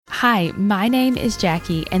Hi, my name is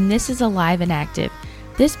Jackie, and this is Alive and Active.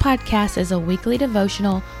 This podcast is a weekly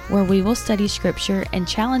devotional where we will study scripture and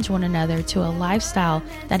challenge one another to a lifestyle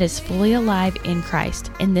that is fully alive in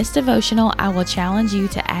Christ. In this devotional, I will challenge you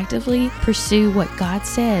to actively pursue what God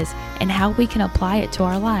says and how we can apply it to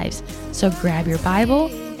our lives. So grab your Bible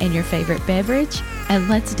and your favorite beverage, and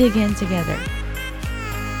let's dig in together.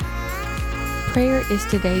 Prayer is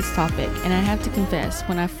today's topic, and I have to confess,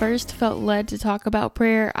 when I first felt led to talk about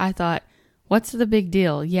prayer, I thought, what's the big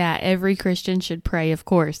deal? Yeah, every Christian should pray, of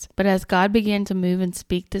course. But as God began to move and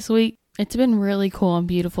speak this week, it's been really cool and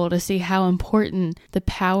beautiful to see how important the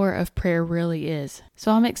power of prayer really is.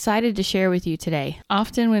 So I'm excited to share with you today.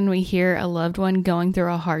 Often when we hear a loved one going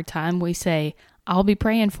through a hard time, we say, I'll be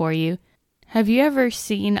praying for you. Have you ever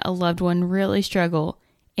seen a loved one really struggle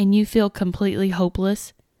and you feel completely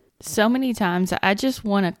hopeless? So many times I just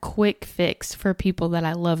want a quick fix for people that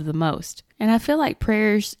I love the most. And I feel like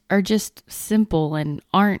prayers are just simple and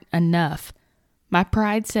aren't enough. My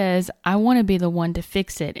pride says I want to be the one to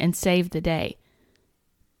fix it and save the day.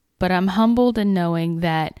 But I'm humbled in knowing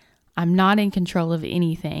that I'm not in control of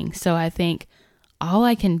anything. So I think all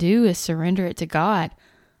I can do is surrender it to God.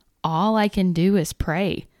 All I can do is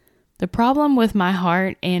pray. The problem with my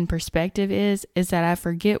heart and perspective is that I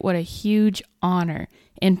forget what a huge honor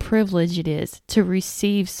and privilege it is to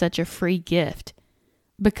receive such a free gift.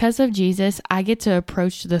 Because of Jesus, I get to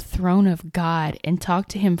approach the throne of God and talk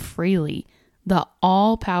to Him freely, the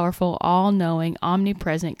all-powerful, all-knowing,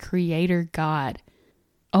 omnipresent Creator God.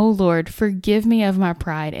 Oh Lord, forgive me of my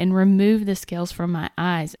pride and remove the scales from my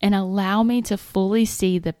eyes and allow me to fully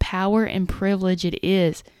see the power and privilege it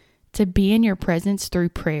is to be in your presence through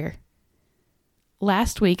prayer.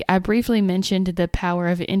 Last week, I briefly mentioned the power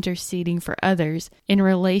of interceding for others in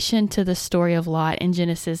relation to the story of Lot in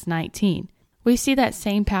Genesis 19. We see that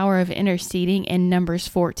same power of interceding in Numbers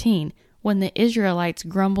 14. When the Israelites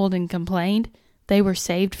grumbled and complained, they were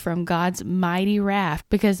saved from God's mighty wrath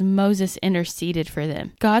because Moses interceded for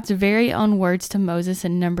them. God's very own words to Moses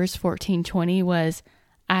in Numbers 14:20 was,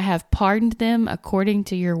 I have pardoned them according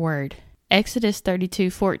to your word. Exodus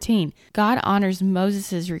 32:14, God honors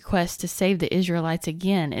Moses' request to save the Israelites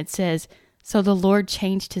again. It says, so the Lord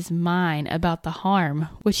changed his mind about the harm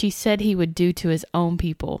which he said he would do to his own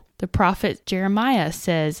people. The prophet Jeremiah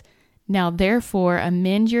says, now therefore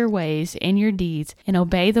amend your ways and your deeds and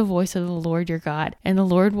obey the voice of the Lord your God, and the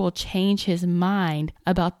Lord will change his mind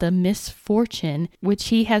about the misfortune which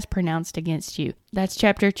he has pronounced against you. That's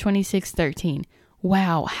chapter 26:13.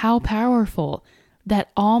 Wow, how powerful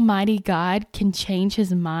that Almighty God can change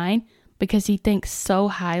his mind because he thinks so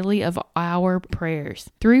highly of our prayers.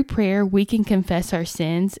 Through prayer, we can confess our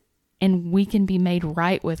sins and we can be made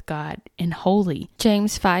right with God and holy.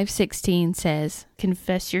 James 5:16 says,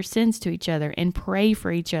 confess your sins to each other and pray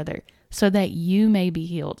for each other so that you may be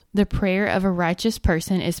healed. The prayer of a righteous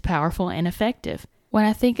person is powerful and effective. When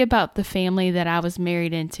I think about the family that I was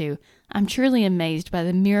married into, I'm truly amazed by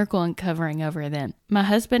the miracle and covering over them. My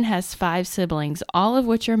husband has 5 siblings, all of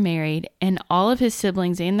which are married, and all of his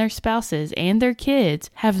siblings and their spouses and their kids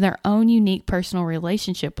have their own unique personal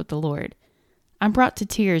relationship with the Lord. I'm brought to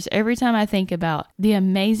tears every time I think about the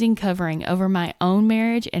amazing covering over my own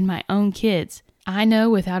marriage and my own kids. I know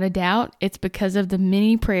without a doubt it's because of the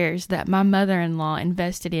many prayers that my mother-in-law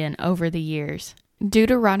invested in over the years.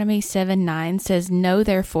 Deuteronomy 7:9 says, know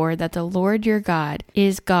therefore that the Lord your God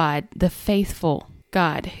is God, the faithful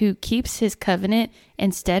God, who keeps his covenant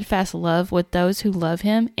and steadfast love with those who love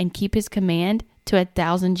him and keep his command to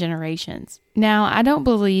 1,000 generations. Now, I don't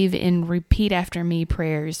believe in repeat after me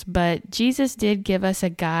prayers, but Jesus did give us a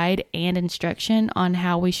guide and instruction on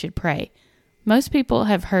how we should pray. Most people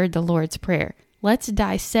have heard the Lord's Prayer. Let's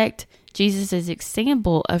dissect Jesus'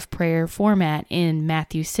 example of prayer format in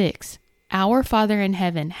Matthew 6. Our Father in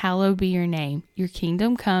heaven, hallowed be your name. Your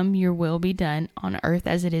kingdom come, your will be done on earth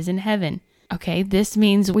as it is in heaven. Okay, this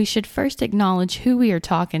means we should first acknowledge who we are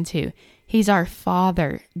talking to. He's our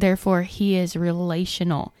Father, therefore he is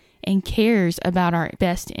relational and cares about our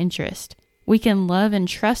best interest. We can love and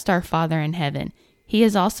trust our Father in heaven. He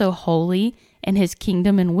is also holy and his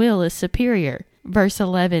kingdom and will is superior. Verse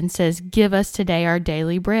 11 says, give us today our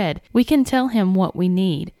daily bread. We can tell him what we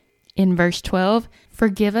need. In verse 12,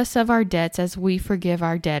 forgive us of our debts as we forgive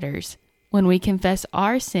our debtors. When we confess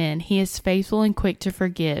our sin, he is faithful and quick to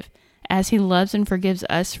forgive. As he loves and forgives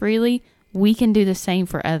us freely, we can do the same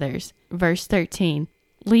for others. Verse 13,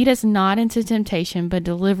 lead us not into temptation, but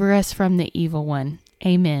deliver us from the evil one.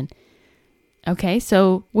 Amen. Okay,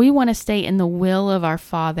 so we want to stay in the will of our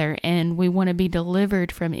Father, and we want to be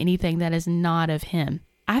delivered from anything that is not of him.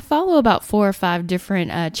 I follow about 4 or 5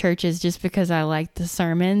 different churches just because I like the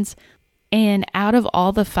sermons. And out of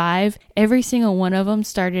all the 5, every single one of them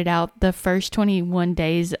started out the first 21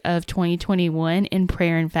 days of 2021 in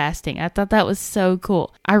prayer and fasting. I thought that was so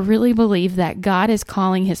cool. I really believe that God is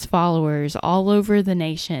calling his followers all over the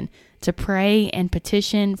nation to pray and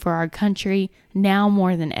petition for our country now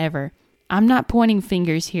more than ever. I'm not pointing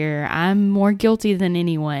fingers here. I'm more guilty than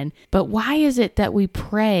anyone. But why is it that we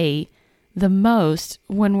pray the most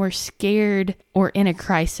when we're scared or in a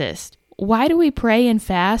crisis? Why do we pray and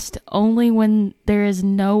fast only when there is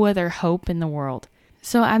no other hope in the world?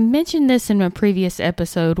 So I mentioned this in my previous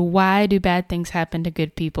episode, why do bad things happen to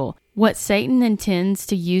good people? What Satan intends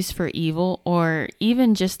to use for evil, or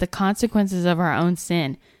even just the consequences of our own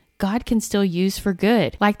sin, God can still use for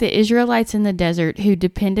good. Like the Israelites in the desert who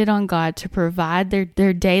depended on God to provide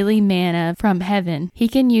their daily manna from heaven, he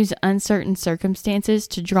can use uncertain circumstances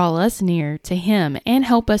to draw us near to him and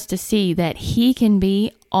help us to see that he can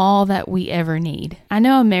be all that we ever need. I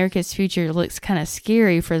know America's future looks kind of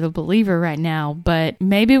scary for the believer right now, but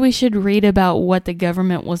maybe we should read about what the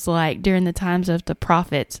government was like during the times of the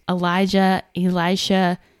prophets, Elijah,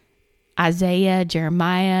 Elisha, Isaiah,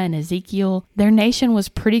 Jeremiah, and Ezekiel. Their nation was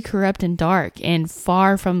pretty corrupt and dark and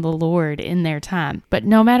far from the Lord in their time. But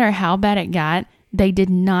no matter how bad it got, they did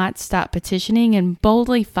not stop petitioning and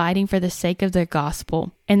boldly fighting for the sake of the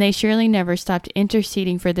gospel. And they surely never stopped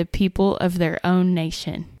interceding for the people of their own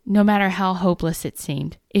nation, no matter how hopeless it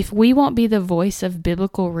seemed. If we won't be the voice of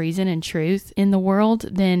biblical reason and truth in the world,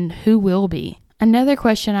 then who will be? Another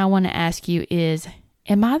question I want to ask you is,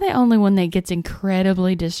 am I the only one that gets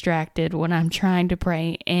incredibly distracted when I'm trying to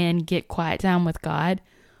pray and get quiet time with God?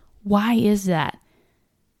 Why is that?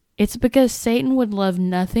 It's because Satan would love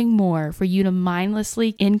nothing more for you to mindlessly,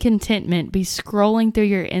 in contentment, be scrolling through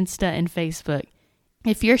your Insta and Facebook.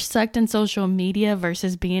 If you're sucked in social media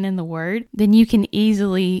versus being in the Word, then you can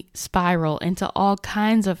easily spiral into all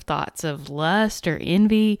kinds of thoughts of lust or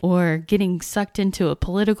envy, or getting sucked into a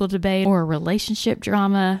political debate or a relationship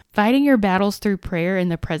drama. Fighting your battles through prayer in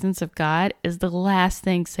the presence of God is the last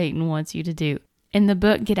thing Satan wants you to do. In the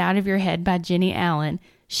book Get Out of Your Head by Jenny Allen,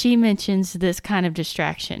 she mentions this kind of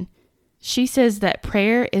distraction. She says that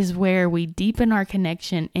prayer is where we deepen our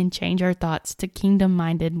connection and change our thoughts to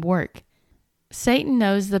kingdom-minded work. Satan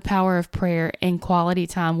knows the power of prayer and quality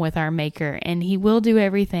time with our Maker, and he will do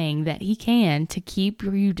everything that he can to keep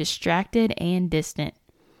you distracted and distant.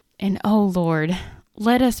 And oh Lord,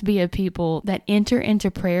 let us be a people that enter into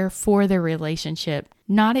prayer for the relationship,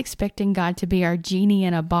 not expecting God to be our genie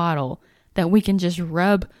in a bottle that we can just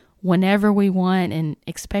rub whenever we want and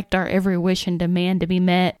expect our every wish and demand to be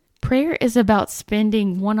met. Prayer is about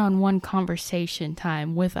spending one-on-one conversation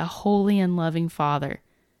time with a holy and loving Father.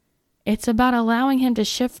 It's about allowing him to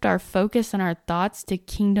shift our focus and our thoughts to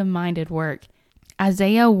kingdom-minded work.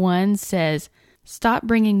 Isaiah 1 says, "Stop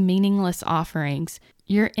bringing meaningless offerings.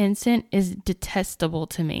 Your incense is detestable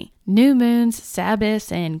to me. New moons,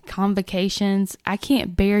 Sabbaths, and convocations, I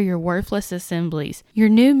can't bear your worthless assemblies. Your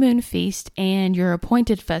new moon feast and your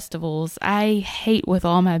appointed festivals, I hate with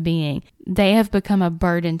all my being. They have become a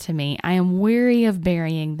burden to me. I am weary of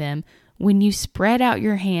bearing them. When you spread out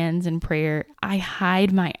your hands in prayer, I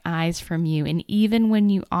hide my eyes from you. And even when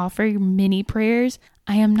you offer many prayers,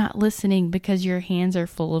 I am not listening because your hands are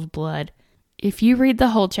full of blood." If you read the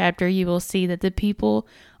whole chapter, you will see that the people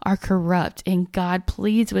are corrupt and God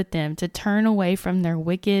pleads with them to turn away from their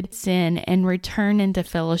wicked sin and return into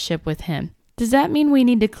fellowship with him. Does that mean we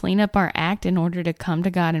need to clean up our act in order to come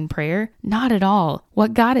to God in prayer? Not at all.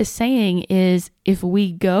 What God is saying is if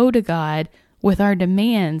we go to God with our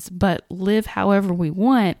demands, but live however we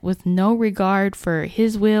want with no regard for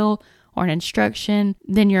his will or an instruction,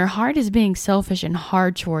 then your heart is being selfish and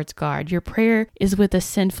hard towards God. Your prayer is with a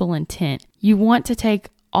sinful intent. You want to take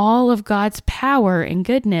all of God's power and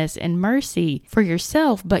goodness and mercy for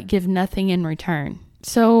yourself, but give nothing in return.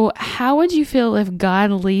 So how would you feel if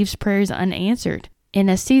God leaves prayers unanswered? In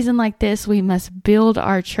a season like this, we must build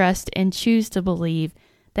our trust and choose to believe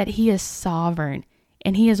that he is sovereign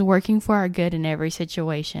and he is working for our good in every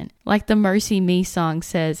situation. Like the Mercy Me song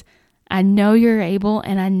says, "I know you're able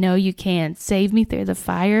and I know you can. Save me through the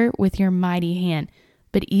fire with your mighty hand.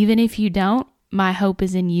 But even if you don't, my hope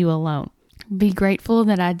is in you alone." Be grateful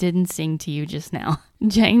that I didn't sing to you just now.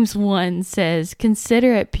 James 1 says,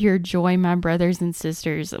 "Consider it pure joy, my brothers and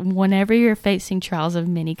sisters, whenever you're facing trials of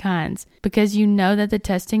many kinds, because you know that the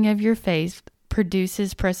testing of your faith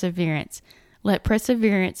produces perseverance. Let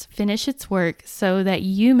perseverance finish its work so that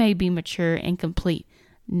you may be mature and complete,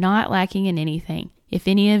 not lacking in anything. If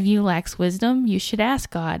any of you lacks wisdom, you should ask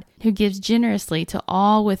God, who gives generously to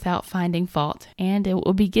all without finding fault, and it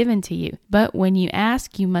will be given to you. But when you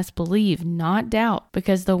ask, you must believe, not doubt,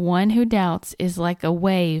 because the one who doubts is like a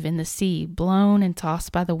wave in the sea, blown and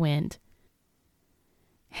tossed by the wind.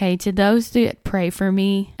 Hey, to those that pray for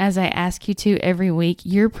me, as I ask you to every week,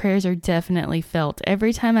 your prayers are definitely felt.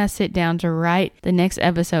 Every time I sit down to write the next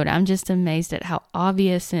episode, I'm just amazed at how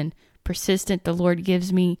obvious and persistent the Lord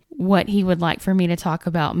gives me what He would like for me to talk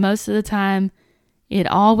about. Most of the time, it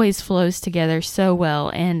always flows together so well,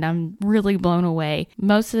 and I'm really blown away.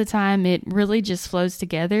 Most of the time, it really just flows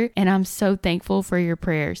together, and I'm so thankful for your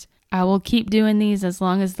prayers. I will keep doing these as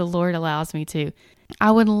long as the Lord allows me to. I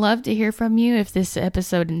would love to hear from you if this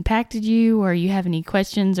episode impacted you or you have any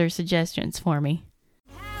questions or suggestions for me.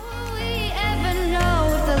 How will we ever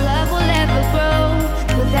know if the love will ever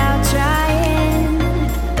grow without trying,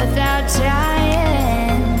 without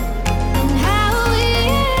trying? And how will we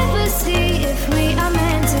ever see if we are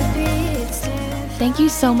meant to be? It's different. Thank you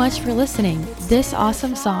so much for listening. This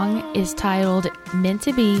awesome song is titled Meant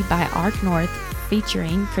to Be by Ark North,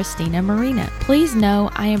 featuring Christina Marina. Please know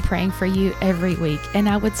I am praying for you every week, and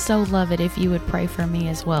I would so love it if you would pray for me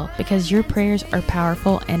as well, because your prayers are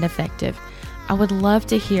powerful and effective. I would love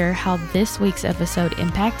to hear how this week's episode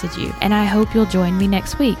impacted you, and I hope you'll join me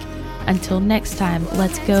next week. Until next time,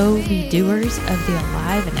 let's go be doers of the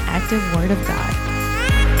alive and active Word of God.